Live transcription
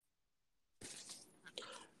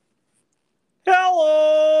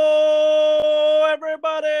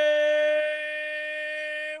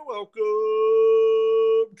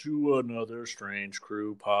another Strange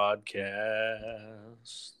Crew podcast.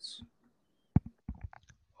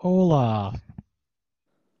 Hola.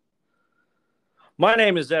 My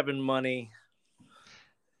name is Evan Money.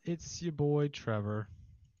 It's your boy Trevor.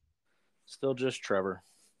 Still just Trevor.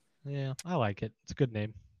 Yeah, I like it. It's a good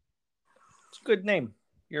name. It's a good name.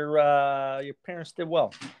 Your parents did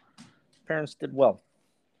well. Parents did well.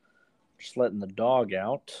 Just letting the dog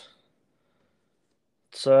out.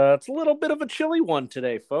 It's a little bit of a chilly one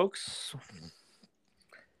today, folks.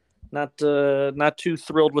 Not too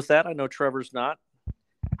thrilled with that. I know Trevor's not.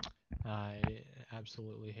 I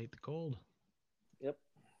absolutely hate the cold. Yep.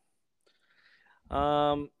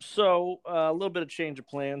 So a little bit of change of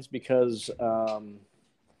plans because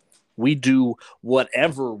we do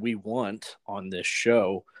whatever we want on this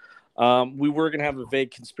show. We were gonna have a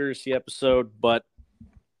vague conspiracy episode, but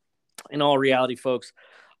in all reality, folks,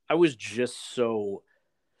 I was just so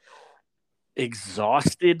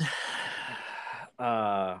exhausted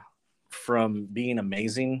from being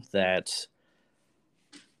amazing that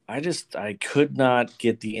I could not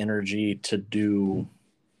get the energy to do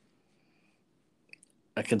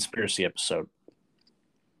a conspiracy episode.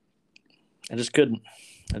 I just couldn't.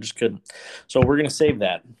 So we're gonna save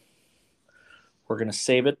that. We're gonna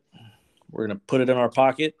save it. We're gonna put it in our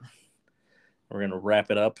pocket. We're gonna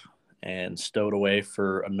wrap it up and stow it away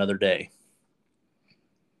for another day.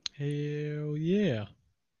 Hell yeah.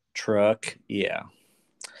 Truck, yeah.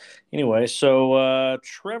 Anyway, so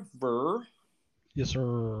Trevor, Yes,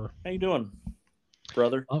 sir. how you doing,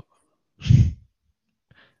 brother? Oh.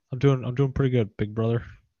 I'm doing pretty good, big brother.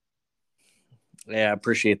 Yeah, I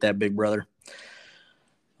appreciate that, big brother.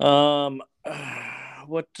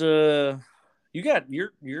 What you got?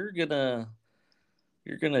 You're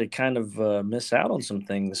gonna kind of miss out on some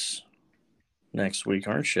things next week,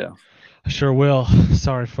 aren't you? I sure will.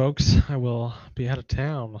 Sorry, folks. I will be out of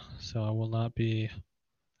town, so I will not be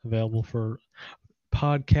available for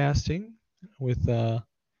podcasting with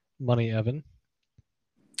Money Evan.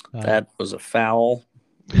 That was a foul.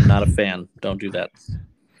 Not a fan. Don't do that.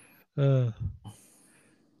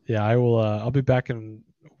 Yeah, I will. I'll be back in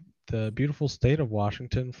the beautiful state of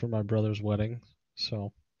Washington for my brother's wedding.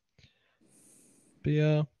 So,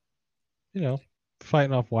 be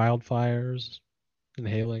fighting off wildfires,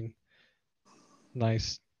 inhaling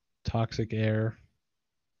nice toxic air.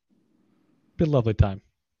 Be a lovely time.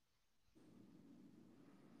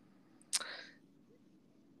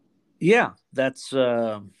 Yeah, that's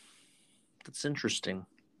interesting.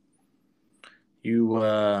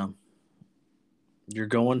 You're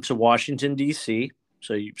going to Washington D.C.,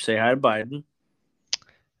 so you say hi to Biden.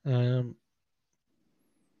 Um,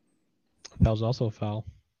 that was also a foul.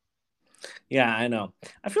 Yeah, I know.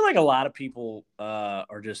 I feel like a lot of people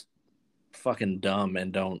are just fucking dumb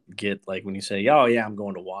and don't get like when you say, "Oh yeah, I'm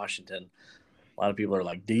going to Washington." A lot of people are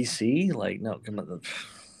like, "DC?" Like, no, come on.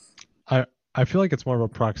 I feel like it's more of a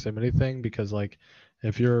proximity thing because like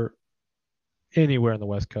if you're anywhere in the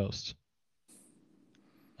West Coast,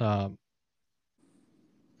 or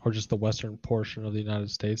just the western portion of the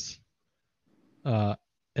United States, and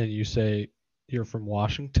you say you're from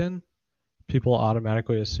Washington, people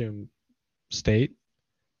automatically assume state.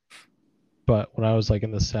 But when I was like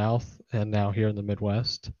in the South and now here in the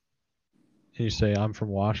Midwest, and you say I'm from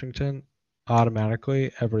Washington,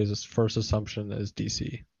 automatically everybody's first assumption is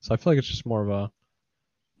DC. So I feel like it's just more of a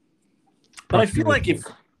But proximity thing.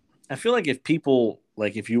 I feel like if people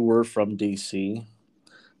like if you were from DC,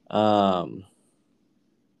 um,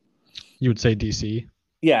 You would say DC.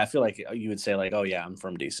 yeah, I feel like you would say like, "Oh yeah, I'm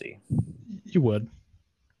from DC." You would.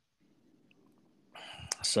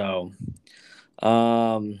 So,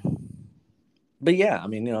 um, but yeah, I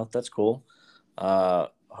mean, that's cool.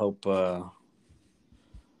 Hope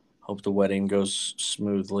hope the wedding goes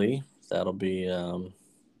smoothly. That'll be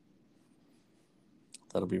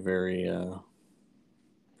very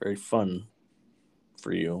very fun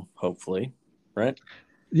for you. Hopefully, right?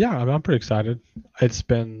 Yeah, I'm pretty excited. It's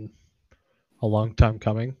been a long time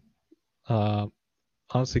coming. Uh,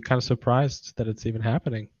 Honestly, kind of surprised that it's even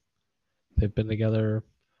happening. They've been together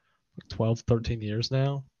 12, 13 years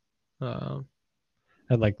now. Uh,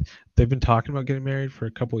 and like they've been talking about getting married for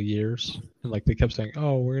a couple of years. And like they kept saying,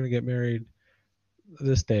 oh, we're going to get married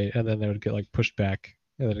this day. And then they would get like pushed back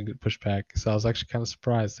and then it'd get pushed back. So I was actually kind of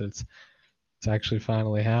surprised that it's actually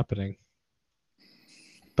finally happening.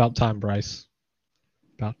 About time, Bryce.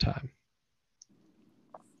 About time.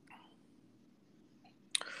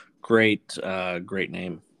 Great, great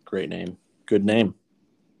name. Great name. Good name.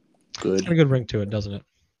 It's got a Good. good ring to it, doesn't it?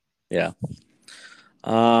 Yeah.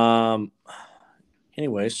 Um.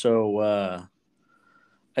 Anyway, so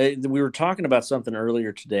We were talking about something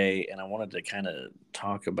earlier today, and I wanted to kind of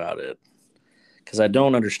talk about it because I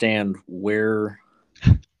don't understand where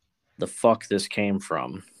the fuck this came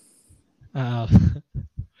from. Uh,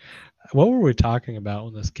 what were we talking about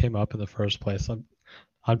when this came up in the first place?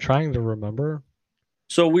 I'm trying to remember.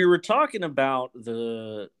 So we were talking about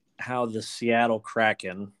the how the Seattle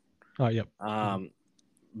Kraken Oh, yep. um,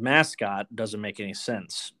 mascot doesn't make any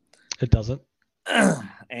sense, It doesn't.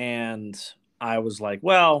 and I was like,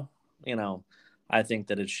 well, you know, I think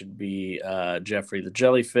that it should be Jeffrey the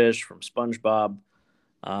jellyfish from SpongeBob.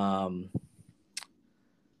 Um,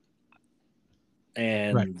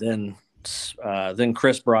 Right. and then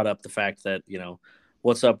Chris brought up the fact that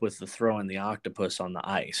what's up with the throwing the octopus on the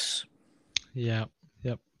ice. Yeah.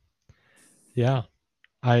 Yep. Yeah.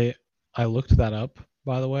 I I looked that up,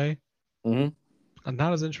 by the way. Mm-hmm.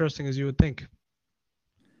 Not as interesting as you would think.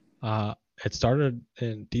 It started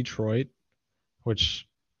in Detroit, which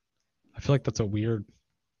I feel like that's a weird,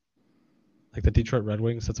 like the Detroit Red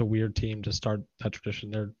Wings. That's a weird team to start that tradition.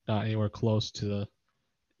 They're not anywhere close to the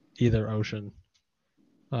either ocean.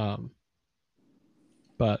 Um,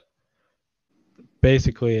 but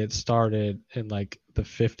basically, it started in like the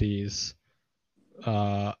 50s,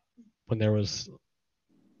 uh, when there was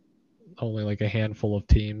only like a handful of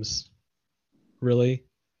teams, really.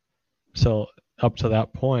 So up to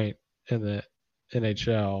that point in the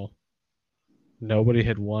NHL, nobody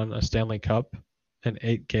had won a Stanley Cup in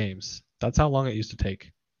 8 games. That's how long it used to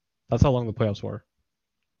take. That's how long the playoffs were.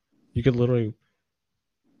 You could literally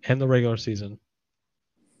end the regular season,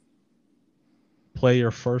 play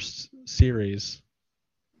your first series,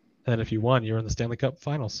 and then if you won, you're in the Stanley Cup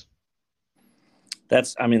Finals.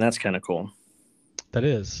 That's kind of cool. That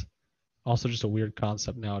is also just a weird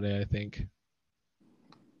concept nowadays, I think.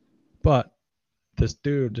 But this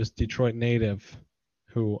dude, this Detroit native,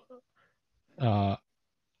 who uh,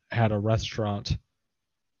 had a restaurant,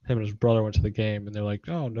 him and his brother went to the game, and they're like,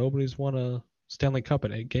 "Oh, nobody's won a Stanley Cup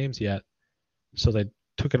in 8 games yet." So they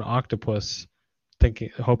took an octopus,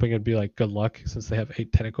 hoping it'd be like good luck since they have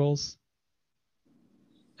 8 tentacles.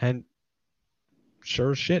 And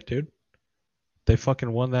sure as shit, dude, they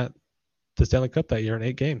fucking won the Stanley Cup that year in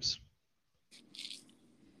 8 games.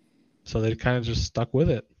 So they kind of just stuck with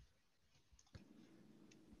it.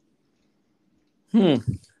 Hmm.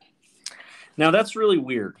 Now that's really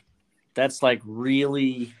weird. That's like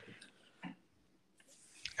really,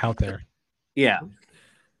 Out there. yeah.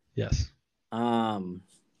 Yes. Um,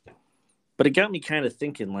 but it got me kind of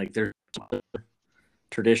thinking. Like, there's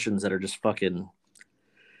traditions that are just fucking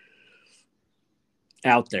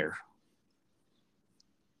out there.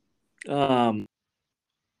 Um,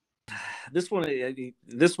 this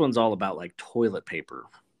one's all about like toilet paper.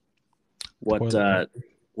 What Toilet uh, paper.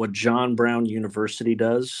 what John Brown University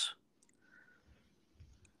does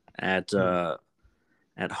at Hmm. uh,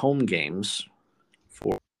 at home games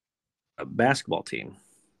for a basketball team.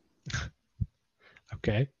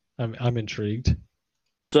 Okay. I'm intrigued.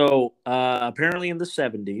 So apparently, in the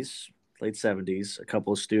late '70s, a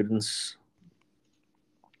couple of students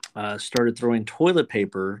started throwing toilet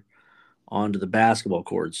paper onto the basketball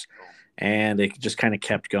courts, and it just kind of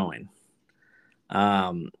kept going.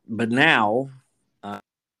 But now, uh,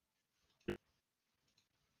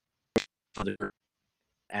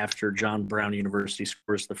 after John Brown University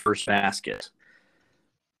scores the first basket,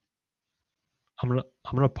 I'm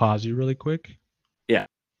gonna pause you really quick. yeah,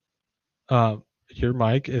 Your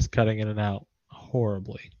mic is cutting in and out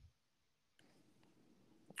horribly.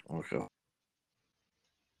 okay,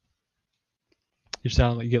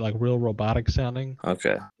 You get like real robotic sounding,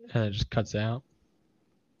 okay. and it just cuts out.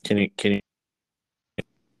 Can you?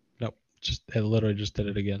 Nope. It literally just did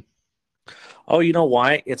it again. Oh, you know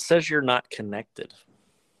why? It says you're not connected.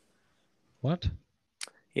 What?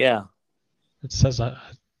 Yeah, It says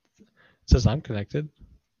I'm connected.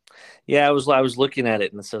 yeah. I was looking at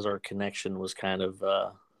it, and it says our connection was kind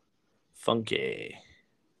of funky.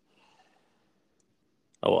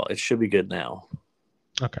 Oh well, it should be good now.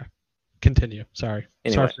 Okay. Continue. Sorry. Sorry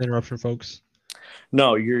Anyway, for the interruption, folks.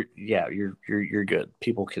 no, you're good.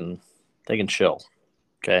 They can chill.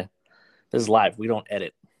 Okay, this is live. We don't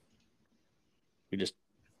edit. We just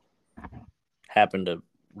happen to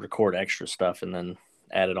record extra stuff and then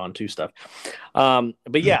add it on to stuff.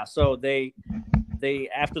 But yeah, so they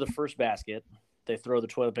after the first basket, they throw the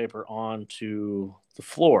toilet paper onto the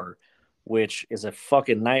floor, which is a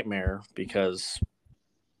fucking nightmare because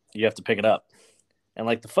you have to pick it up. And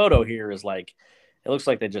like the photo here is like, it looks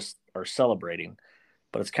like they just are celebrating,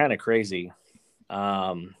 but it's kind of crazy.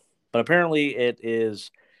 But apparently, it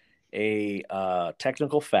is a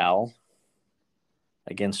technical foul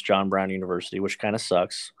against John Brown University, which kind of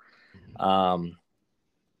sucks. Um,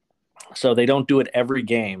 so they don't do it every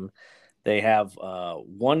game. They have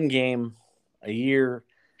one game a year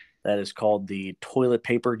that is called the toilet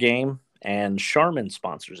paper game, and Charmin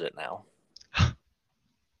sponsors it now.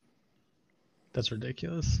 That's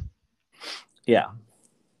ridiculous. Yeah,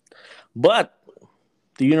 but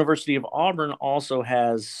the University of Auburn also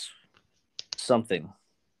has something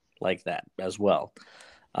like that as well.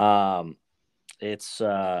 Um, it's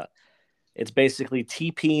it's basically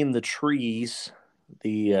TPing the trees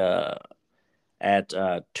the at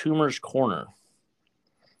Toomer's Corner,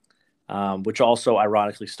 which also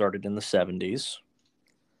ironically started in the 70s.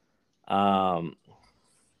 Um,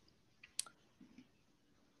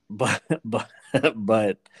 but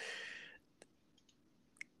but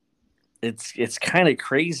it's kind of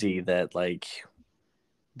crazy that like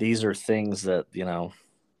these are things that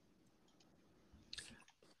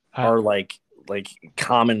Uh, are like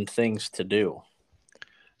common things to do.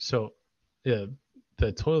 so, yeah,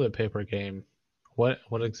 the toilet paper game. What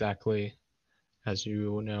exactly? As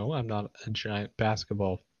you know, I'm not a giant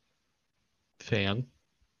basketball fan.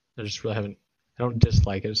 I just really haven't. I don't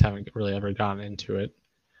dislike it. Just haven't really ever gotten into it.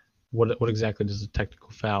 What exactly does a technical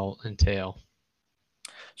foul entail?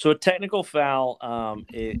 So a technical foul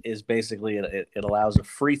is basically it allows a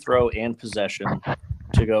free throw and possession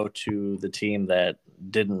to go to the team that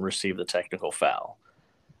didn't receive the technical foul.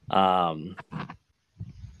 Um,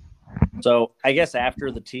 so I guess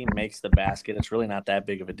after the team makes the basket, it's really not that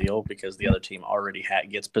big of a deal because the other team already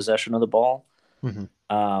gets possession of the ball.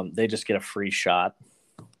 Mm-hmm. They just get a free shot.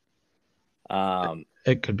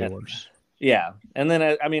 It could be worse. Yeah, and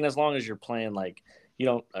then I mean, as long as you're playing like you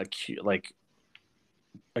don't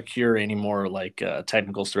accrue any more like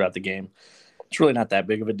technicals throughout the game, it's really not that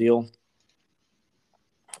big of a deal.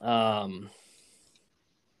 Um,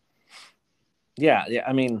 yeah.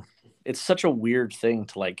 I mean, it's such a weird thing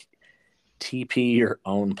to like TP your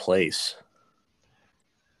own place.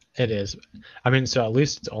 It is. I mean, so at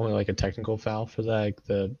least it's only like a technical foul for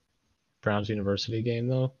the Browns University game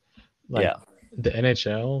though. Like Yeah, the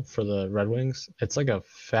NHL for the Red Wings, it's like a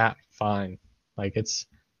fat fine. Like it's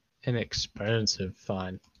an expensive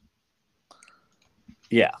fine.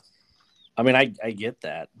 yeah. I mean, I get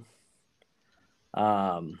that.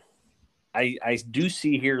 Um, I do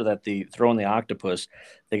see here that the throwing the octopus,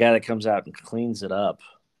 the guy that comes out and cleans it up,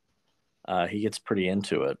 he gets pretty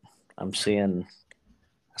into it. I'm seeing.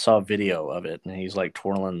 I saw a video of it, and he's like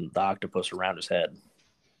twirling the octopus around his head,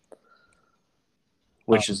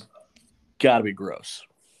 which Um, is got to be gross.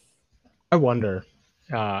 I wonder.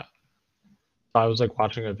 Uh, I was like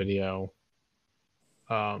watching a video.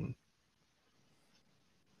 Um,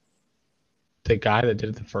 the guy that did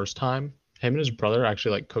it the first time, him and his brother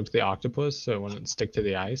actually like cooked the octopus so it wouldn't stick to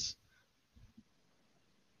the ice.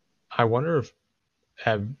 I wonder if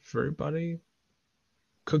everybody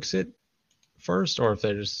cooks it first or if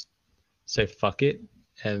they just say fuck it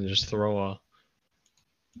and just throw a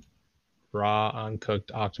raw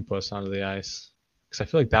uncooked octopus onto the ice. Because I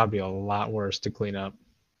feel like that would be a lot worse to clean up.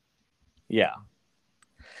 Yeah.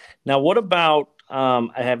 Now, what about?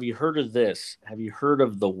 Have you heard of this? Have you heard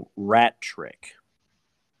of the rat trick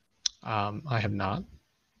I have not.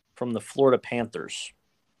 from the Florida Panthers?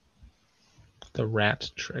 The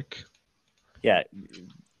rat trick. Yeah,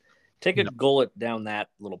 take a No. gullet down that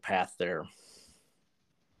little path there.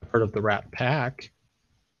 Heard of the rat pack.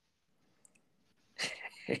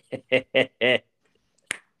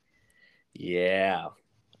 Yeah,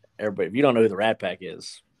 everybody. If you don't know who the Rat Pack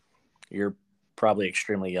is, you're probably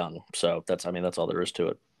extremely young. So I mean, that's all there is to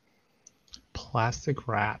it. Plastic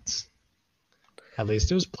rats. At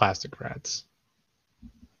least it was plastic rats.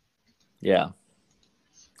 Yeah.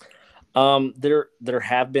 There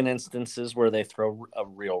have been instances where they throw a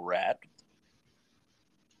real rat,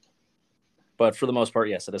 but for the most part,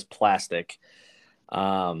 yes, it is plastic.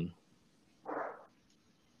 Um,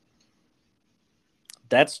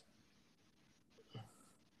 that's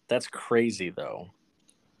that's crazy though.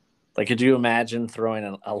 Like, could you imagine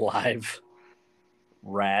throwing a live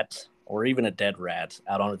rat or even a dead rat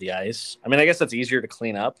out onto the ice? I mean, I guess that's easier to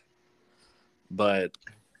clean up, but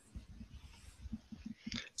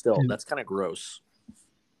still, And that's kind of gross.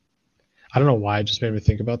 I don't know why it just made me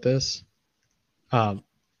think about this. Um,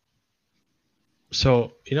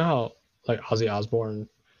 so you know how like Ozzy Osbourne,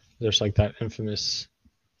 there's like that infamous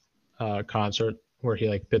concert where he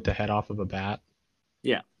like bit the head off of a bat.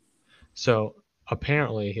 Yeah. So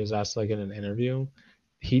apparently he was asked like in an interview,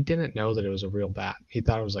 he didn't know that it was a real bat. He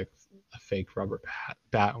thought it was like a fake rubber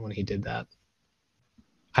bat when he did that.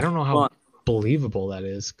 I don't know how Well, believable that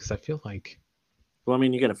is because I feel like Well, I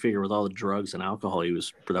mean, you got to figure with all the drugs and alcohol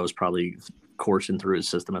that was probably coursing through his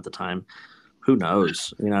system at the time. Who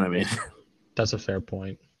knows? You know what I mean? That's a fair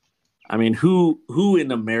point. I mean, who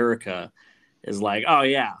in America is like, oh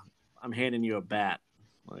yeah, I'm handing you a bat.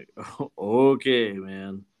 Like, okay,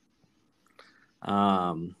 man.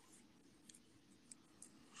 Um,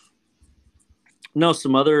 no,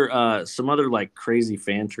 some other like crazy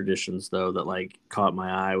fan traditions though that like caught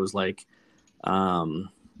my eye was like, um,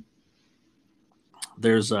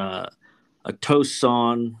 there's a toast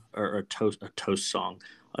song or a toast song,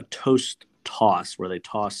 a toast toss where they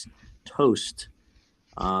toss toast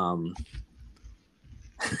um,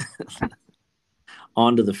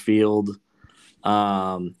 onto the field.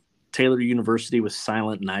 Um, Taylor University with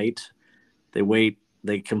Silent Night. They wait.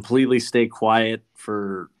 They completely stay quiet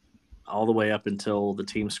for all the way up until the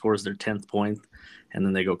team scores their 10th point, and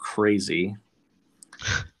then they go crazy.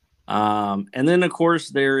 And then, of course,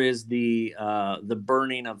 there is the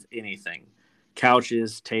burning of anything,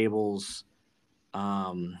 couches, tables.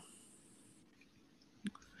 Um,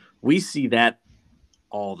 we see that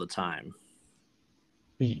all the time.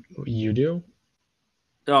 You do?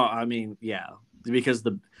 Oh, I mean, yeah, because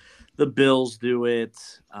the Bills do it,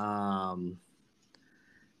 and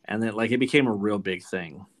then like it became a real big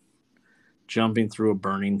thing. Jumping through a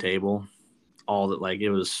burning table, all that like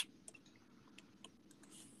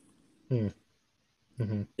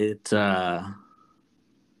Mm-hmm. it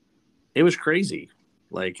it was crazy.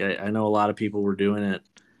 Like I know a lot of people were doing it.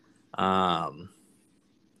 Um,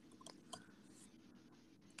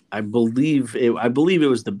 I believe it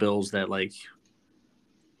was the Bills that like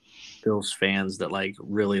Bills fans that like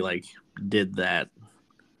really like did that.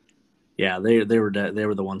 Yeah, they were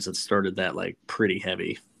the ones that started that like pretty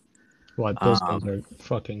heavy. Well, Bills fans Um, are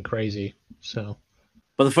fucking crazy. So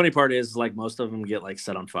but the funny part is like most of them get like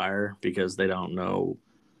set on fire because they don't know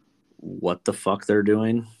what the fuck they're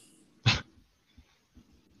doing.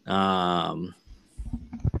 Um,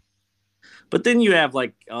 but then you have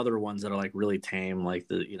like other ones that are like really tame, like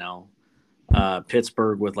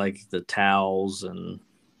Pittsburgh with like the towels and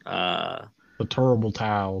uh, the terrible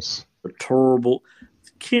towels. the terrible,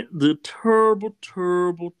 the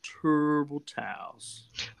terrible towels.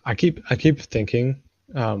 I keep thinking,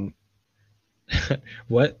 um,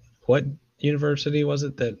 what university was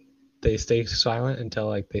it that they stay silent until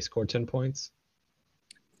like they score 10 points?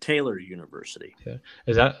 Taylor University. Yeah,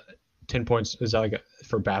 is that 10 points? Is that like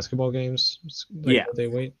for basketball games? Like Yeah, what they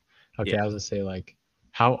wait? Okay, yeah. I was gonna say like,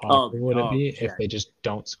 how Oh, awkward would it oh, be if yeah. they just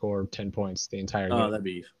don't score 10 points the entire Oh, game?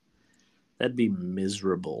 that'd be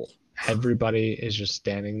miserable. Everybody is just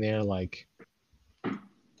standing there like,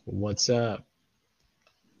 "What's up?"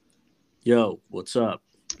 Yo, what's up,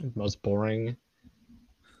 Most boring,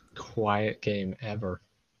 quiet game ever.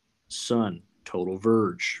 son? Total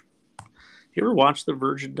Verge. You ever watch the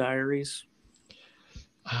Virgin Diaries?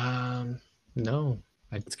 Um, no,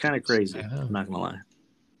 I It's kind of don't think crazy. I have. I'm not gonna lie.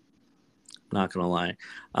 Not gonna lie.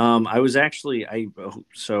 I was actually I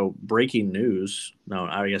so breaking news. No,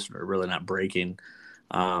 I guess really not breaking.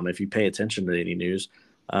 If you pay attention to any news,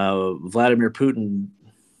 Vladimir Putin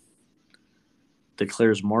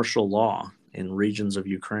declares martial law in regions of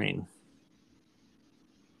Ukraine.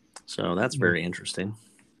 So that's Hmm. very interesting.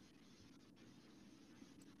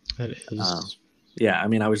 It Uh, is. yeah, I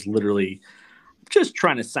mean, I was literally just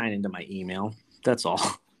trying to sign into my email. That's all.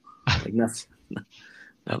 Like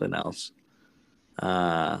nothing else.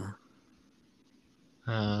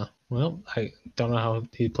 Uh, Well, I don't know how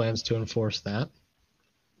he plans to enforce that.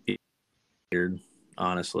 weird,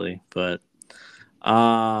 honestly, but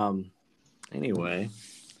um, anyway.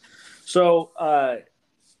 So,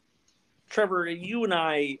 Trevor, you and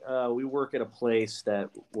I, we work at a place that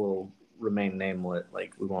will remain nameless.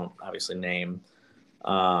 Like we won't obviously name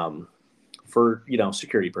um, for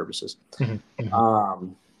security purposes. Mhm, mhm.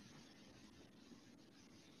 Um,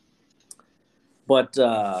 but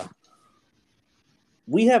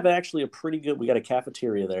we have actually a pretty good. We got a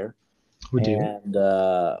cafeteria there We do. and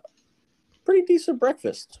pretty decent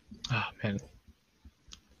breakfast. Oh man,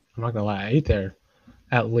 I'm not gonna lie. I eat there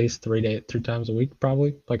at least 3 times a week,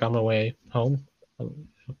 probably. Like on my way home,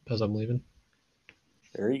 as I'm leaving.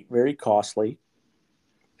 Very very costly.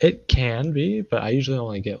 It can be, but I usually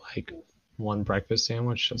only get like one breakfast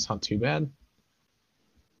sandwich. So it's not too bad.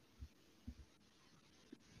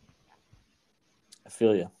 I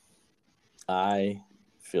feel you. I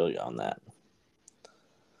feel you on that.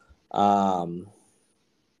 Um,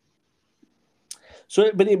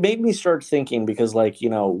 so, but it made me start thinking because, like,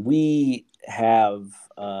 we have,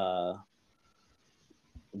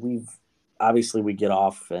 we've obviously we get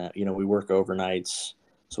off, we work overnights,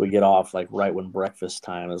 so we get off like right when breakfast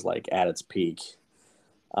time is like at its peak.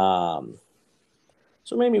 Um,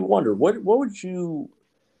 so it made me wonder, what would you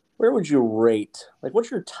where would you rate? Like,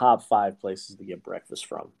 what's your top five places to get breakfast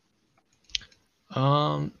from?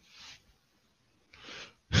 Um,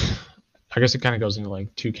 I guess it kind of goes into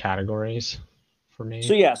like two categories for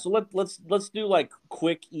So me. yeah, so let's do like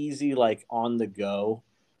quick, easy, like on the go.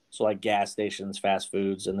 So like gas stations, fast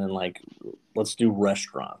foods, and then like let's do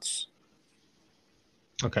restaurants.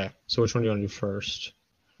 Okay, so which one do you want to do first?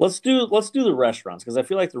 Let's do the restaurants because I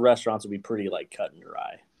feel like the restaurants would be pretty like cut and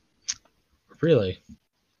dry. Really?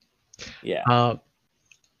 Yeah. Uh,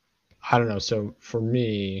 I don't know. So for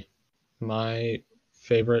me, my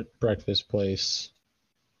favorite breakfast place,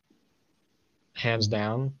 hands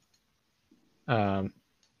down, um,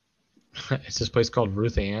 it's this place called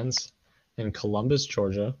Ruth Ann's in Columbus,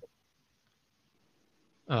 Georgia.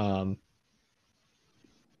 Um,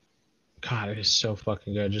 God, it is so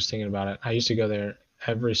fucking good. Just thinking about it, I used to go there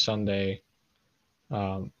every Sunday,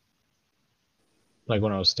 um, like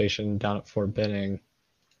when I was stationed down at Fort Benning,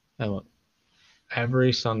 and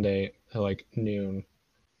every Sunday at like noon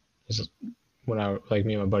is when I like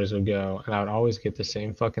me and my buddies would go, and I would always get the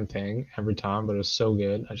same fucking thing every time, but it was so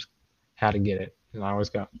good, I just had to get it. And I always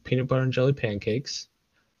got peanut butter and jelly pancakes,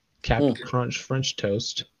 Mm, Captain Crunch French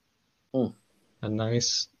toast, mm. a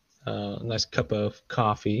nice cup of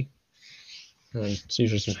coffee, and then it's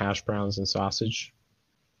usually some hash browns and sausage.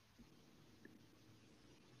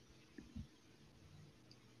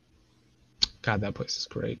 God, that place is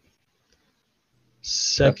great.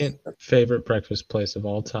 That's Second favorite breakfast place of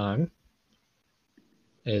all time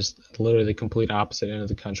is literally the complete opposite end of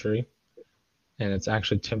the country, and it's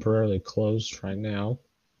actually temporarily closed right now.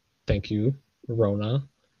 Thank you, Rona.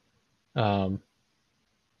 Um,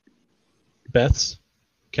 Beth's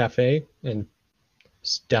Cafe in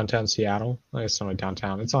downtown Seattle. I guess it's not like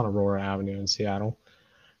downtown. It's on Aurora Avenue in Seattle.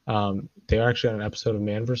 They are actually on an episode of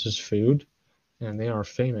Man vs. Food, and they are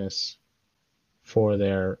famous for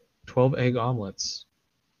their 12 egg omelets.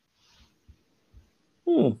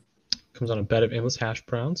 mm. Comes on a bed of endless hash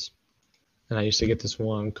browns, and I used to get this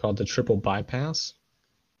one called the triple bypass.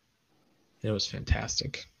 And it was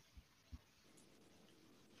fantastic.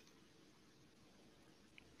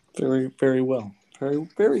 Very very well. Very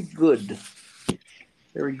very good.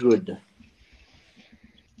 Very good.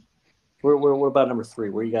 What about number three?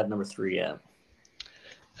 Where you got number three at?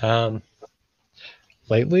 Um,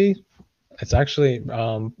 lately, it's actually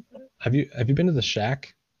have you been to the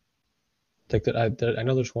Shack? Like that, I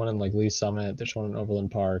know there's one in like Lee Summit. There's one in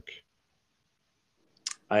Overland Park.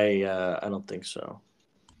 I don't think so.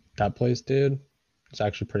 That place, dude, it's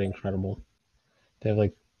actually pretty incredible. They have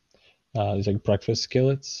like these like breakfast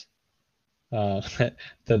skillets. Uh,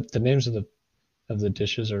 the names of the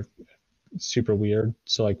dishes are super weird.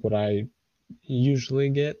 So like what I usually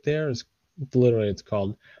get there is literally it's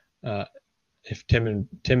called uh, if Tim and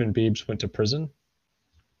Beebs went to prison,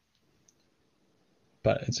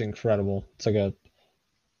 but it's incredible. It's like a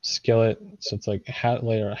skillet, so it's like a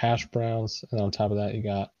layer of hash browns, and on top of that you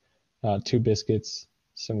got two biscuits,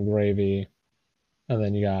 some gravy, and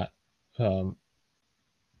then you got um,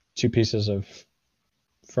 two pieces of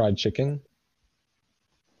fried chicken,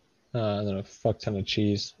 and then a fuck ton of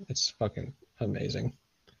cheese. It's fucking amazing.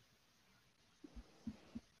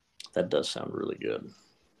 That does sound really good.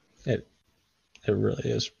 It it really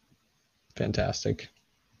is fantastic.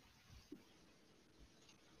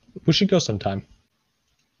 We should go sometime.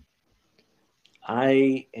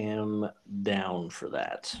 I am down for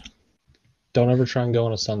that. Don't ever try and go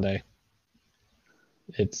on a Sunday.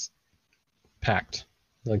 It's packed.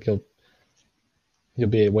 Like you'll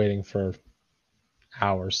be waiting for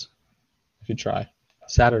hours if you try.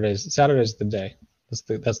 Saturday's the day.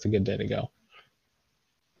 That's the good day to go.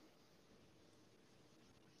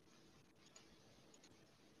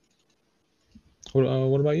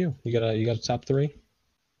 What about you? You got a top three?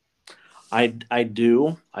 I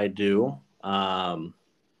do.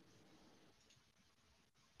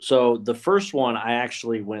 So the first one I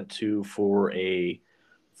actually went to for a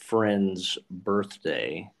friend's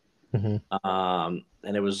birthday, Mm-hmm.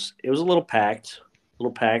 and it was a little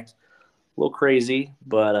crazy,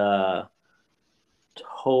 but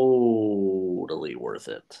totally worth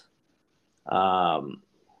it. Um,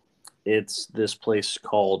 it's this place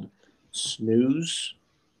called Snooze,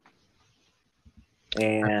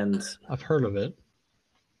 and I've heard of it.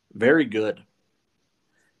 very good,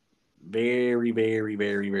 very very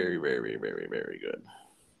very very very very very good.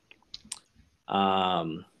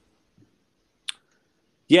 Um,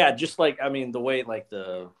 yeah, just like I mean the way like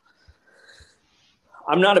the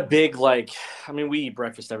I'm not a big like I mean we eat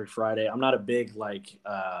breakfast every Friday. I'm not a big like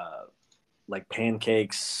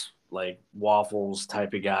pancakes like waffles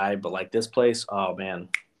type of guy, but like this place, oh man,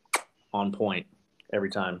 on point every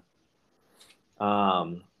time.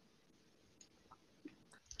 Um,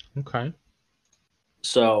 Okay.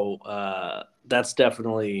 so that's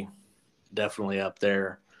definitely up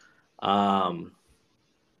there. Um,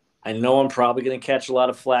 I know I'm probably going to catch a lot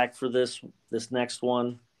of flack for this next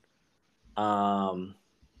one, um,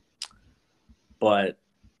 but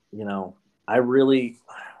you know, I really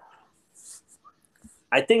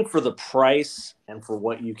I think for the price and for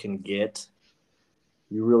what you can get,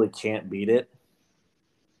 you really can't beat it.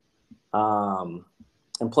 Um,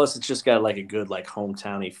 and plus, it's just got like a good like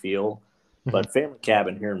hometowny feel. Mhm. But Family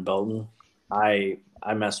Cabin here in Belton, I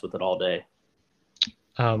mess with it all day.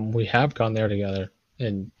 We have gone there together,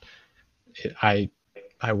 and I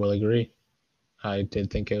I will agree. I did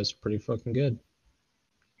think it was pretty fucking good.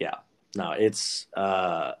 Yeah, no,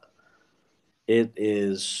 it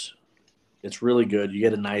is it's really good. You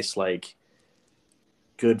get a nice like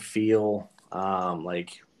good feel.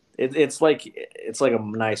 It's like a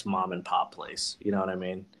nice mom and pop place. You know what I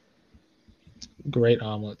mean? Great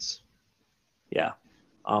omelets. Yeah,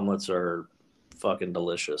 omelets are fucking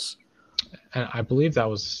delicious. And I believe that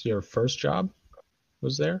was your first job,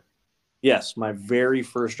 was there? Yes, my very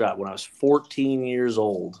first job when I was 14 years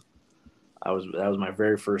old. That was my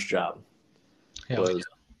very first job. Hell Was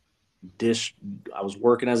yeah. dish I was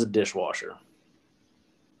working as a dishwasher.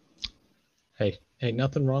 Hey, ain't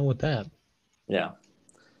nothing wrong with that. Yeah.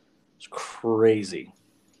 It's crazy.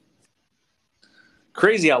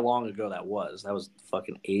 Crazy how long ago that was. That was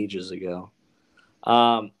fucking ages ago.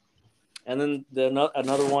 Um, and then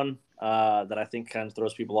another one that I think kind of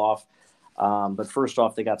throws people off. But first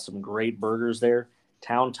off, they got some great burgers there.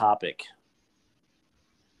 Town Topic.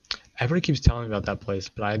 Everybody keeps telling me about that place,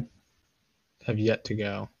 but I have yet to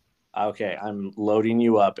go. Okay, I'm loading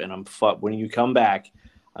you up, and when you come back,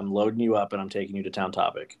 I'm loading you up, and I'm taking you to Town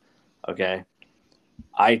Topic. Okay,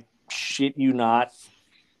 I shit you not,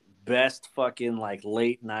 best fucking like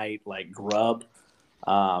late night like grub,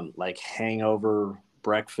 like hangover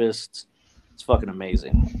breakfast. It's fucking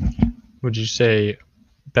amazing. Would you say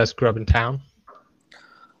best grub in town?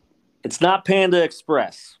 It's not Panda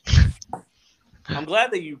Express. I'm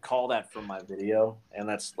glad that you call that from my video, and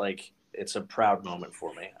that's like it's a proud moment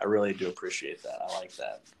for me. I really do appreciate that. I like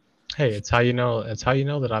that. Hey, it's how you know. It's how you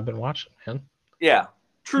know that I've been watching, man. Yeah,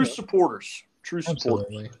 true supporters. True supporters.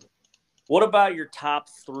 Absolutely. What about your top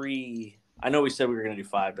three? I know we said we were going to do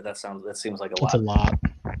five, but that seems like a It's a lot.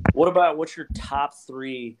 lot. What's your top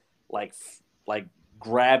three like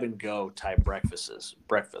grab and go type breakfasts?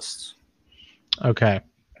 Breakfasts. Okay.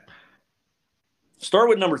 Start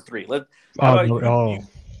with number three. How Oh, about no, oh,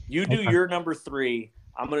 you do okay. your number three.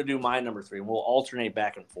 I'm going to do my number three, and we'll alternate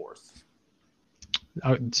back and forth.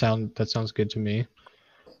 That sounds good to me.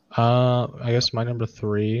 I guess my number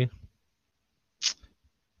three,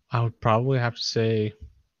 I would probably have to say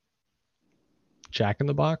Jack in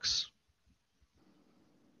the Box.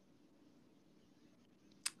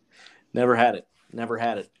 Never had it. Never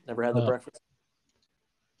had it. Never had the Uh, breakfast.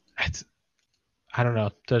 it's I don't know.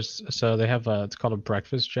 They have it's called a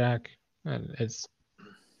breakfast Jack, and it's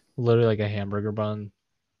literally like a hamburger bun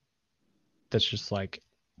that's just like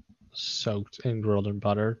soaked and grilled in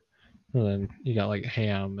butter, and then you got like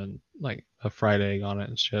ham and like a fried egg on it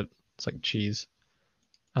and shit. It's like cheese.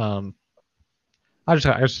 Um, I just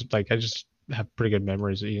have pretty good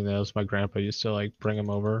memories of eating those. My grandpa used to like bring them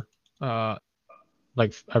over, uh,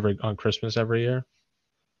 like every on Christmas every year.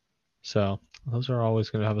 So those are always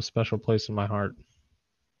going to have a special place in my heart.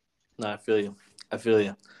 No, I feel you. I feel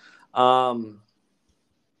you. Um,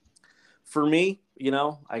 for me,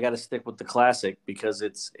 I got to stick with the classic because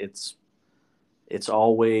it's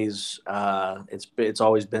always it's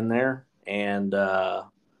always been there, and I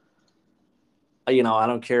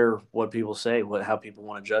don't care what people say, how people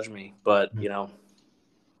want to judge me, but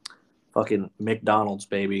fucking McDonald's,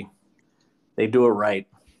 baby, they do it right.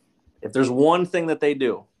 If there's one thing that they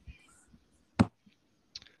do,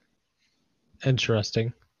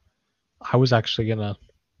 Interesting. I was actually gonna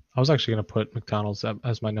I was actually gonna put McDonald's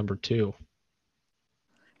as my number two.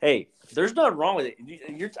 hey, there's nothing wrong with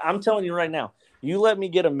it. I'm telling you right now, you let me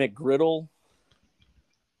get a McGriddle,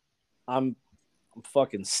 I'm I'm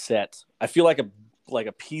fucking set. I feel like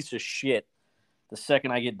a piece of shit the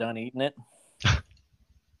second I get done eating it.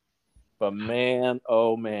 But man,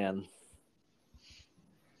 oh man,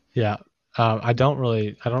 Yeah. I don't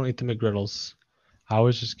eat the McGriddles. I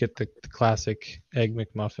always just get the classic egg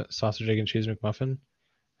McMuffin, sausage, egg, and cheese McMuffin,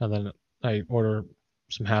 and then I order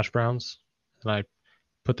some hash browns, and I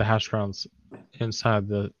put the hash browns inside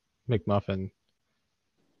the McMuffin.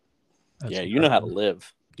 yeah, That's you know how to incredible.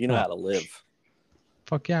 live. You know Oh, how to live.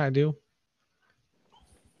 fuck yeah, I do.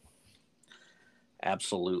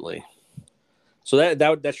 Absolutely. So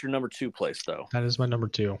that's your number 2 place, though. That is my number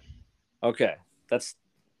 2. Okay, that's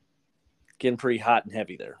getting pretty hot and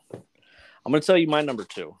heavy there. I'm going to tell you my number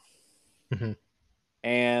 2, Mm-hmm.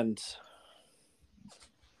 and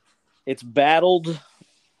it's battled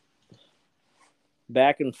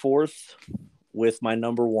back and forth with my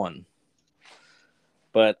number 1.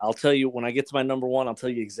 But I'll tell you when I get to my number 1, I'll tell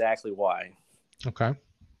you exactly why. Okay.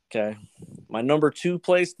 Okay, my number 2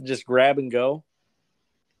 place to just grab and go.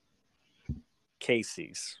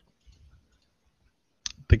 Casey's.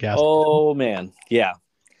 The gas. Oh man, yeah.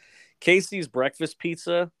 Casey's breakfast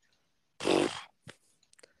pizza.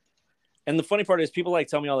 And the funny part is, people like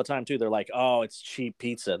tell me all the time too. They're like, "Oh, it's cheap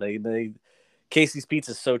pizza." They Casey's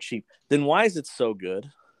pizza is so cheap. Then why is it so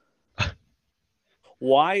good?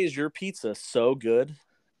 Why is your pizza so good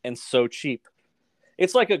and so cheap?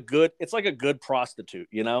 It's like a good prostitute,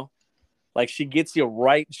 you know? Like she gets you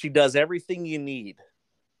right. She does everything you need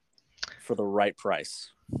for the right price.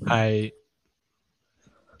 I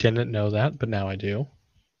didn't know that, but now I do.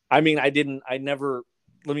 I mean, I never,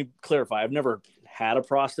 let me clarify. I've never had a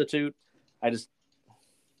prostitute. I just,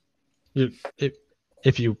 You,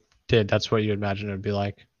 if you did, that's what you imagine it would be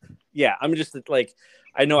like. yeah, I'm just like,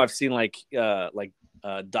 I know I've seen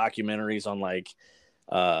documentaries on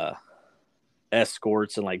uh,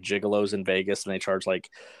 escorts and like gigolos in Vegas, and they charge like,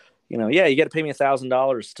 yeah, you got to pay me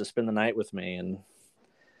 $1,000 to spend the night with me. And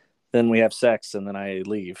then we have sex and then I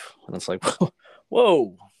leave. And it's like,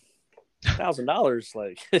 whoa, $1,000.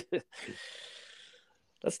 Like,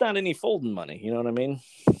 that's not any folding money. You know what I mean?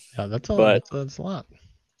 Yeah, that's But that's a lot.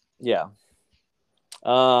 yeah.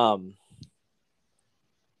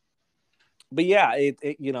 But yeah,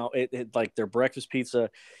 it like their breakfast pizza,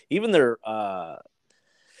 even their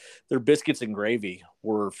biscuits and gravy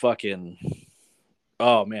were fucking,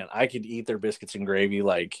 oh man, I could eat their biscuits and gravy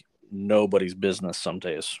like nobody's business some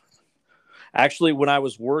days. Actually, when I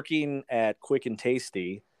was working at Quick and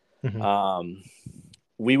Tasty, Mm-hmm.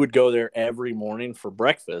 We would go there every morning for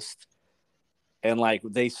breakfast, and like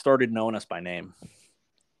they started knowing us by name.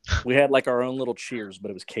 We had like our own little cheers,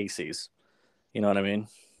 but it was Casey's. You know what I mean?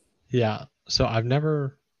 Yeah. So I've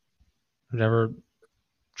never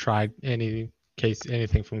tried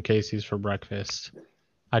anything from Casey's for breakfast.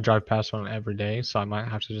 I drive past one every day, so I might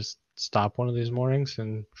have to just stop one of these mornings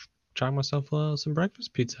and try myself some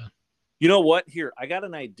breakfast pizza. You know what? Here, I got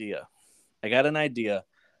an idea.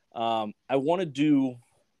 I want to do.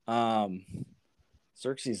 Um,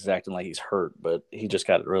 Xerxes is acting like he's hurt, but he just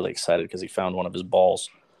got really excited because he found one of his balls.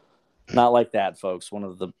 Not like that, folks. One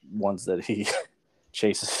of the ones that he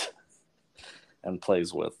chases and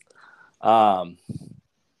plays with.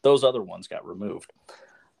 Those other ones got removed.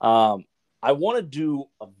 I want to do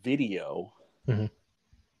a video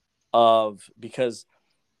Mm-hmm. because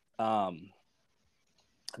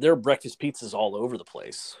there are breakfast pizzas all over the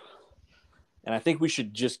place. And I think we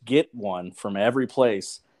should just get one from every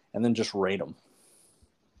place and then just rate them.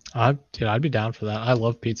 I'd be down for that. I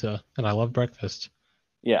love pizza and I love breakfast.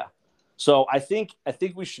 Yeah. So I think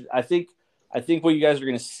we should. I think what you guys are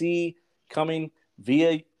going to see coming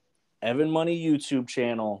via Evan Money YouTube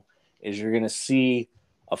channel is you're going to see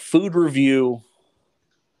a food review.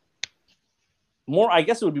 More, I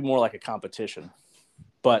guess it would be more like a competition,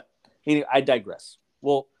 but anyway, I digress.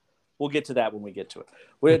 We'll get to that when we get to it.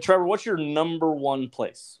 Wait, Trevor, what's your number 1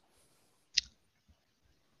 place?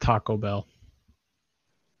 Taco Bell.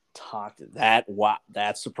 Wow,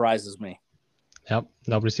 that surprises me. Yep.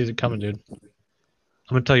 Nobody sees it coming, dude. I'm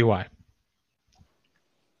gonna tell you why.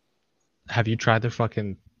 Have you tried their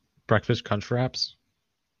fucking breakfast crunch wraps?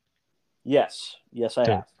 Yes, I Dude.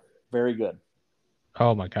 have. Very good.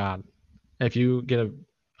 Oh my god. If you get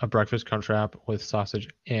a breakfast crunch wrap with sausage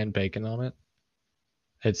and bacon on it,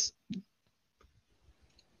 it's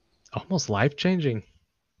almost life changing.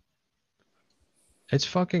 It's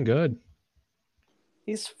fucking good.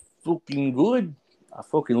 It's fucking good. I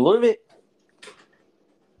fucking love it.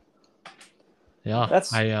 Yeah.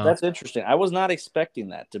 That's interesting. I was not expecting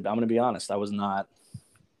that. I'm going to be honest. I was not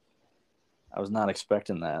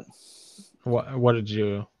expecting that. What did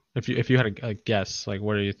you if you had a guess, like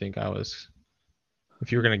what do you think I was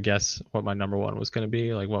if you were gonna guess what my number 1 was gonna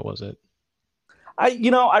be, like what was it? I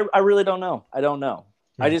really don't know. I don't know.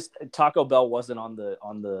 I Hmm. just Taco Bell wasn't on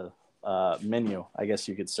the menu, I guess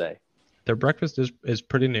you could say. Their breakfast is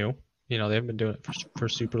pretty new. They haven't been doing it for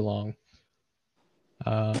super long.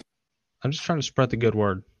 I'm just trying to spread the good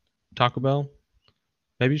word. Taco Bell,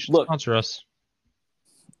 maybe you should Look, sponsor us.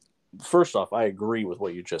 first off, I agree with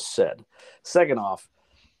what you just said. Second off,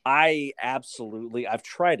 I've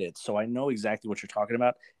tried it, so I know exactly what you're talking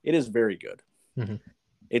about. It is very good. Mm-hmm.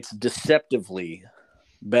 It's deceptively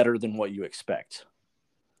better than what you expect.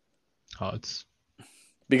 Oh, it's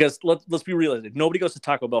Because let's be realistic. Nobody goes to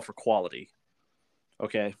Taco Bell for quality.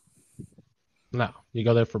 Okay. no. You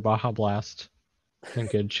go there for Baja Blast and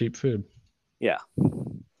good cheap food. Yeah.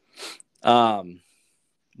 Um,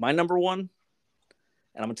 my number one,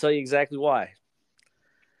 and I'm gonna tell you exactly why.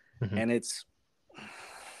 Mm-hmm. And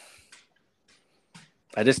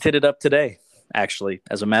I just hit it up today, actually,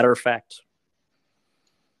 as a matter of fact.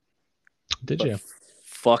 Did But you?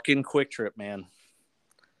 fucking Quick Trip, man.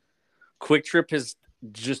 Quick Trip is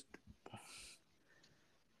just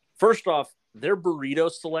first off, their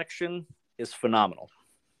burrito selection is phenomenal.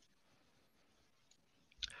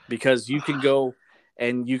 Because you can go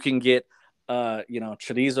and you can get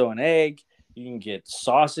chorizo and egg, you can get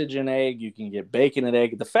sausage and egg, you can get bacon and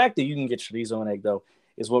egg. The fact that you can get chorizo and egg though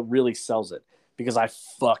is what really sells it because I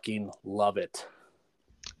fucking love it.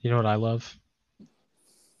 You know what I love?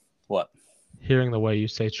 What? Hearing the way you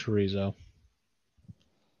say chorizo.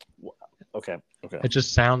 Okay. Okay. It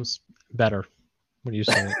just sounds better when you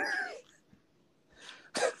say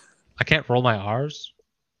it. I can't roll my R's,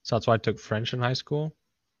 so that's why I took French in high school.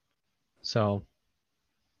 So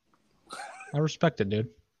I respect it, dude.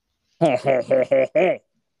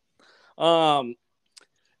 um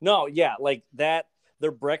no, yeah, like that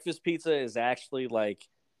their breakfast pizza is actually like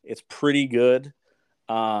it's pretty good.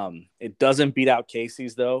 It doesn't beat out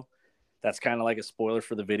Casey's though. That's kind of like a spoiler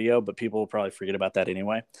for the video, but people will probably forget about that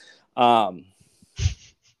anyway. Um,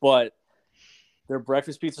 but their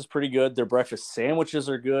breakfast pizza is pretty good. Their breakfast sandwiches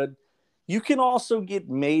are good. You can also get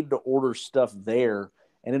made to order stuff there,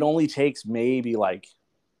 and it only takes maybe like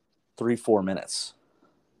 3-4 minutes.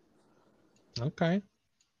 Okay.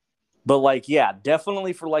 But like, yeah,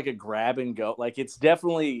 definitely for like a grab and go. Like, it's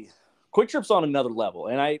definitely Quick Trip's on another level.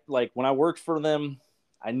 And I like when I worked for them,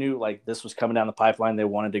 I knew like this was coming down the pipeline. They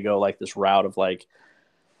wanted to go like this route of like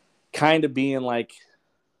kind of being like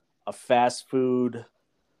a fast food,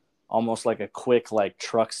 almost like a quick like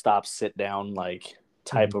truck stop sit down like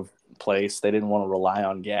type Mm-hmm. of place. They didn't want to rely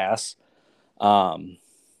on gas, um,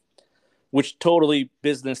 which totally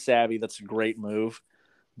business savvy. That's a great move.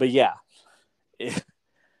 But yeah,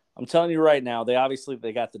 I'm telling you right now, they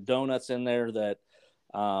got the donuts in there that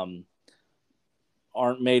um,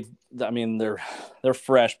 aren't made. I mean, they're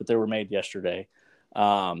fresh, but they were made yesterday.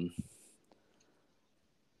 Um,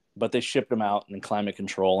 but they shipped them out in climate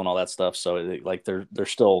control and all that stuff. So like they're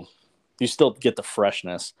still you still get the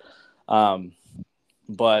freshness. Um,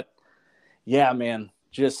 but yeah, man,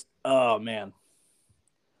 just oh man,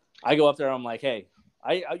 I go up there. I'm like, hey,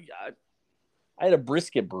 I had a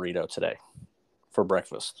brisket burrito today for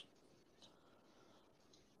breakfast.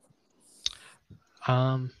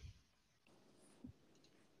 Um,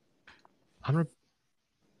 I'm gonna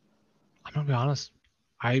I'm gonna be honest.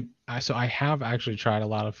 I have actually tried a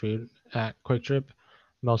lot of food at Quick Trip,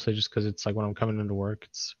 mostly just because it's like when I'm coming into work,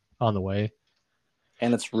 it's on the way.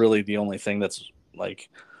 And it's really the only thing that's like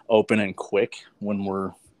open and quick when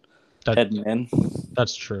we're That heading in.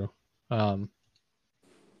 that's true. Um,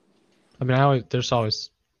 I mean, I always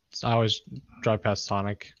drive past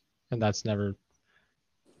Sonic, and that's never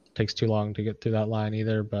takes too long to get through that line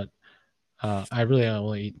either. But I really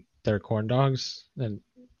only eat their corn dogs, and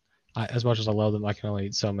as much as I love them, I can only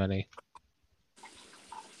eat so many.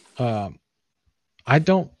 Um, I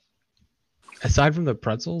don't, aside from the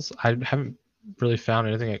pretzels, I haven't really found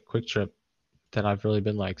anything at Quick Trip that I've really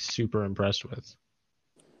been like super impressed with.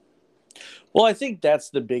 Well, I think that's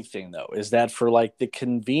the big thing though, is that for like the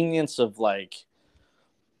convenience of like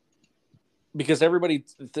because everybody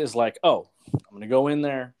is like, oh, I'm gonna go in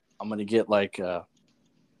there, I'm gonna get like I'm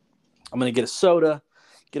gonna get a soda,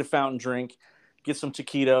 get a fountain drink, get some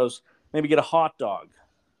taquitos, maybe get a hot dog.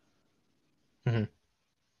 Mm-hmm.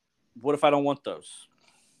 What if I don't want those?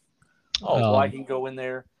 Oh, well, I Um, can go in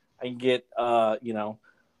there, I can get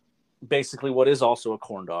basically what is also a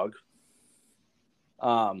corn dog.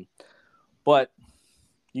 Um, but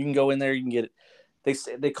you can go in there, you can get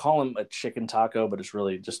it. They call them a chicken taco, but it's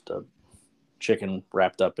really just a chicken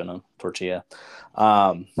wrapped up in a tortilla.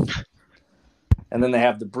 Um, and then they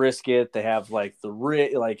have the brisket. They have like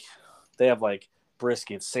they have like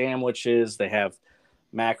brisket sandwiches. They have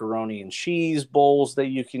macaroni and cheese bowls that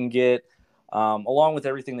you can get, along with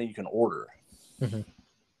everything that you can order. mhm.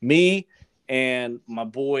 Me and my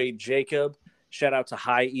boy Jacob, shout out to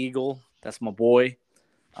High Eagle. That's my boy.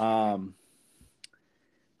 Um,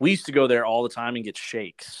 we used to go there all the time and get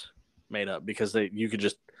shakes made up because you could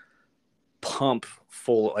just pump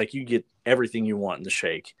full, like you get everything you want in the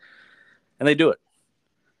shake, and they do it.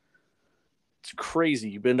 it's crazy.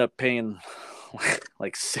 You end up paying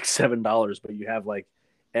like $6-7, but you have like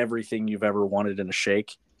everything you've ever wanted in a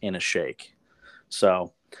shake in a shake.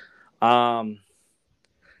 So,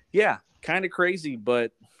 yeah, kind of crazy,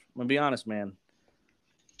 but I'm gonna be honest, man.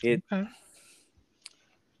 It Okay.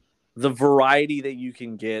 The variety that you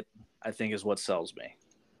can get, I think, is what sells me.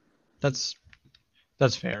 That's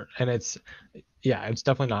that's fair. And it's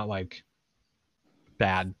definitely not like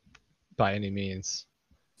bad by any means.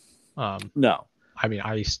 Um, No, I mean,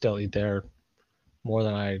 I still eat there more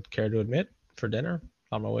than I care to admit for dinner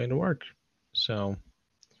on my way into work. So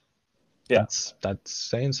yeah. that's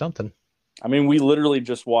saying something. I mean, we literally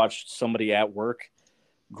just watched somebody at work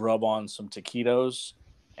grub on some taquitos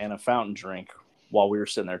and a fountain drink while we were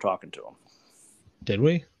sitting there talking to them. Did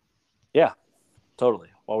we? Yeah, totally.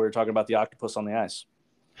 While we were talking about the octopus on the ice.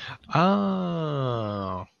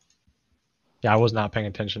 Oh. Yeah, I was not paying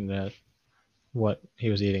attention to what he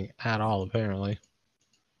was eating at all, apparently.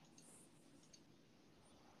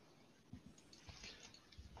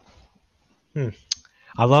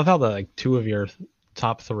 I love how the like two of your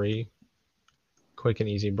top three quick and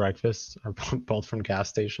easy breakfasts are both from gas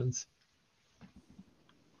stations.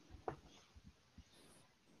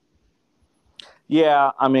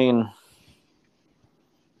 Yeah, I mean,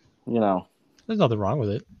 you know, There's nothing wrong with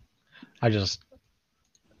it. I just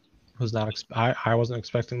was not. I wasn't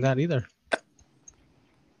expecting that either.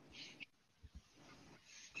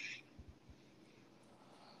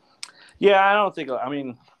 yeah, I don't think, I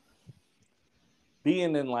mean,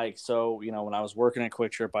 being in like, so, when I was working at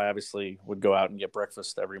Quick Trip, I obviously would go out and get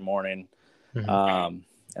breakfast every morning. Mm-hmm.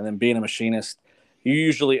 And then being a machinist, you're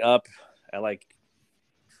usually up at like,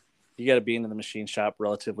 you got to be into the machine shop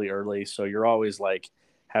relatively early. So you're always like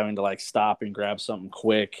having to like stop and grab something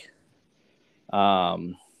quick.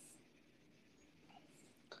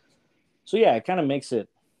 So yeah, it makes it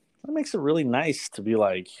really nice to be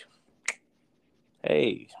like,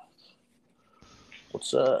 hey,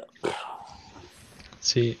 what's up?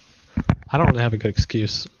 See, I don't really have a good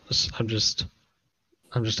excuse. I'm just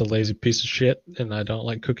a lazy piece of shit, and I don't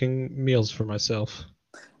like cooking meals for myself.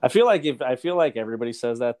 I feel like everybody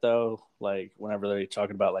says that though, like whenever they're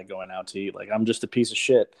talking about like going out to eat, like I'm just a piece of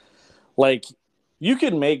shit. Like you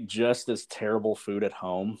can make just as terrible food at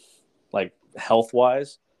home, like health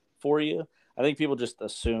wise for you. I think people just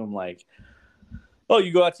assume like, oh,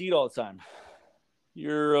 you go out to eat all the time.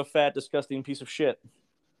 You're a fat, disgusting piece of shit.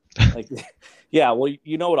 Like, yeah, well,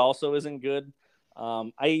 you know what also isn't good?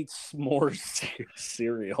 I eat s'mores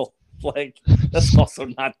cereal. Like, that's also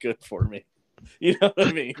not good for me. You know what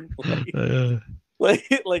I mean? Like, Uh,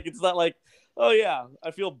 like it's not like, oh yeah,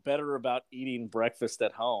 I feel better about eating breakfast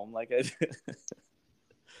at home. Like, I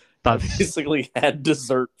that's basically had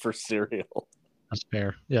dessert for cereal. that's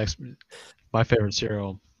fair. Yeah, my favorite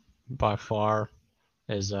cereal by far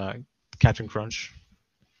is Captain Crunch,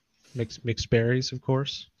 mixed berries, of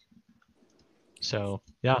course. So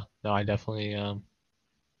yeah, no, I definitely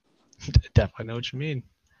definitely know what you mean.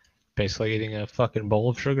 Basically eating a fucking bowl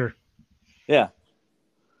of sugar. Yeah,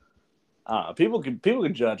 people can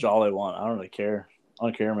judge all they want. I don't really care. I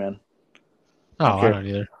don't care, man. I don't Oh, I care. don't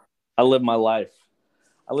either. I live my life.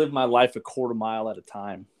 I live my life a quarter mile at a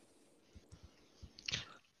time.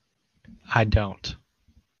 I don't,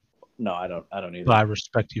 No, I don't. I don't but I either.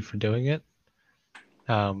 respect you for doing it.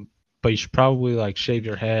 Um, but you should probably like shave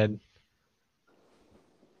your head,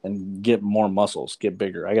 And get more muscles, get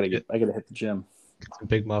bigger. I gotta get, get. I gotta hit the gym. get some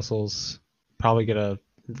big muscles, probably get a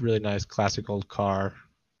really nice classic old car,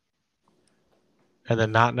 and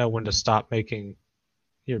then not know when to stop making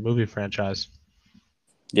your movie franchise.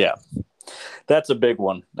 Yeah, that's a big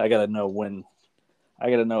one. I gotta know when. I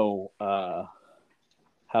gotta know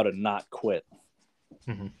how to not quit.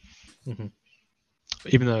 Hmm. Hmm.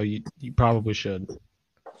 Even though you probably should.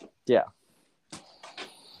 Yeah,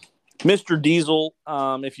 Mr. Diesel.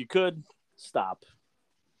 If you could stop,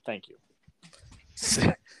 thank you.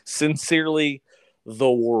 Sincerely, the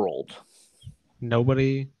world.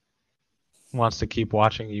 Nobody wants to keep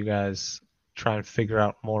watching you guys try and figure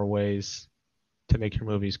out more ways to make your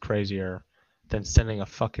movies crazier than sending a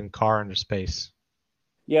fucking car into space.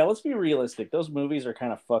 Yeah, let's be realistic. Those movies are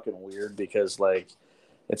kind of fucking weird because, like,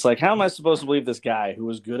 it's like, how am I supposed to believe this guy who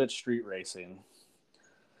was good at street racing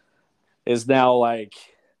is now like,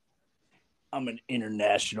 I'm an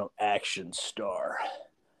international action star.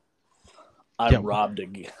 I Yeah, robbed a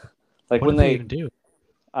like what when did they they. even do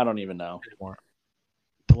I don't even know. anymore?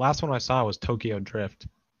 The last one I saw was Tokyo Drift.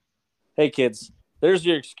 Hey kids, there's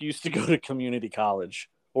your excuse to go to community college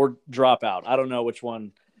or drop out. I don't know which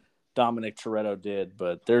one Dominic Toretto did,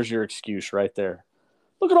 but there's your excuse right there.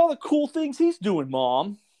 Look at all the cool things he's doing,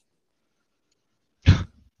 Mom.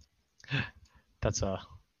 That's a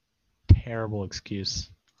terrible excuse.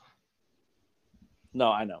 No,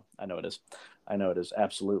 I know it is. I know it is,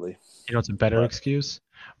 absolutely. You know what's a better But excuse?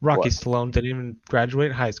 Rocky what? Stallone didn't even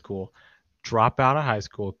graduate high school. Drop out of high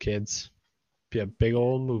school, kids. Be a big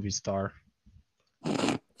old movie star.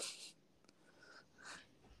 You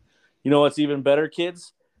know what's even better,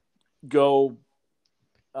 kids? Go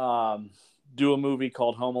do a movie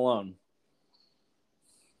called Home Alone.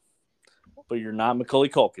 But you're not Macaulay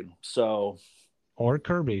Culkin. So Or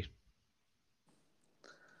Kirby.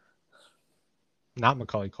 Not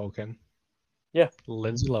Macaulay Culkin. yeah.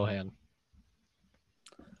 Lindsay Lohan.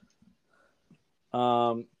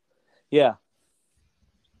 Yeah.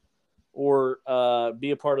 Or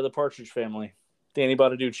be a part of the Partridge Family. Danny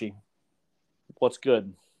Bonaducci. What's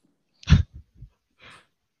good?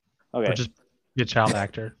 Or Okay. just be a child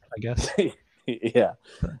actor, I guess. Yeah.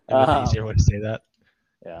 Maybe the easier way to say that.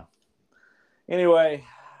 Yeah. Anyway,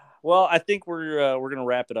 well, I think we're gonna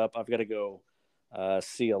wrap it up. I've got to go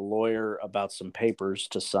see a lawyer about some papers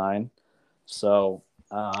to sign. So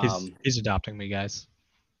He's adopting me, guys.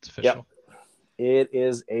 It's yep, official. it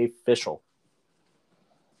is official.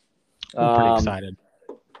 We're pretty excited.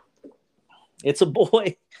 It's a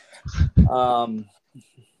boy.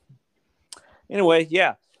 Anyway,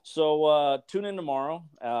 yeah. So tune in tomorrow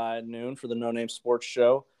at noon for the No Name Sports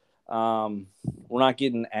Show. We're not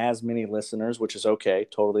getting as many listeners, which is okay.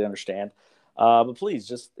 Totally understand. But please,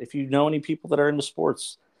 just if you know any people that are into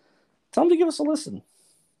sports, tell them to give us a listen.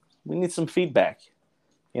 We need some feedback,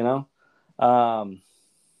 you know? But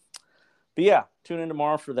yeah, tune in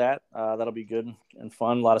tomorrow for that. That'll be good and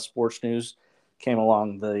fun. A lot of sports news came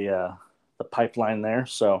along the pipeline there.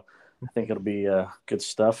 So I think it'll be good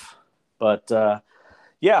stuff. But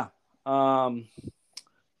yeah.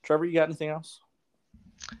 Trevor, you got anything else?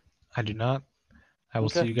 I do not. I will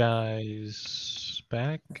see Okay. you guys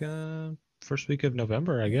back first week of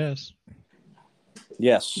November, I guess.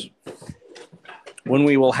 Yes. When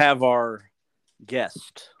we will have our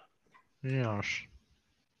guest. Yes.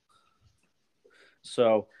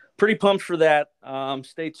 So pretty pumped for that.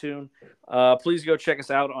 Stay tuned. Please go check us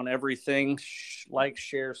out on everything. Like,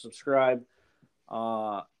 share, subscribe.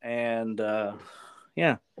 And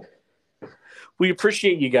yeah, we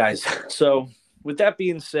appreciate you guys. So with that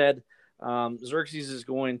being said, Xerxes is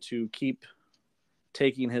going to keep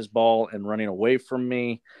taking his ball and running away from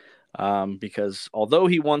me because although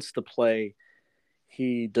he wants to play,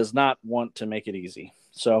 he does not want to make it easy.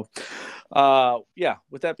 So, yeah,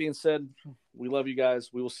 with that being said, we love you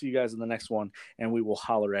guys. We will see you guys in the next one, and we will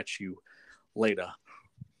holler at you later.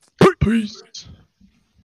 Peace.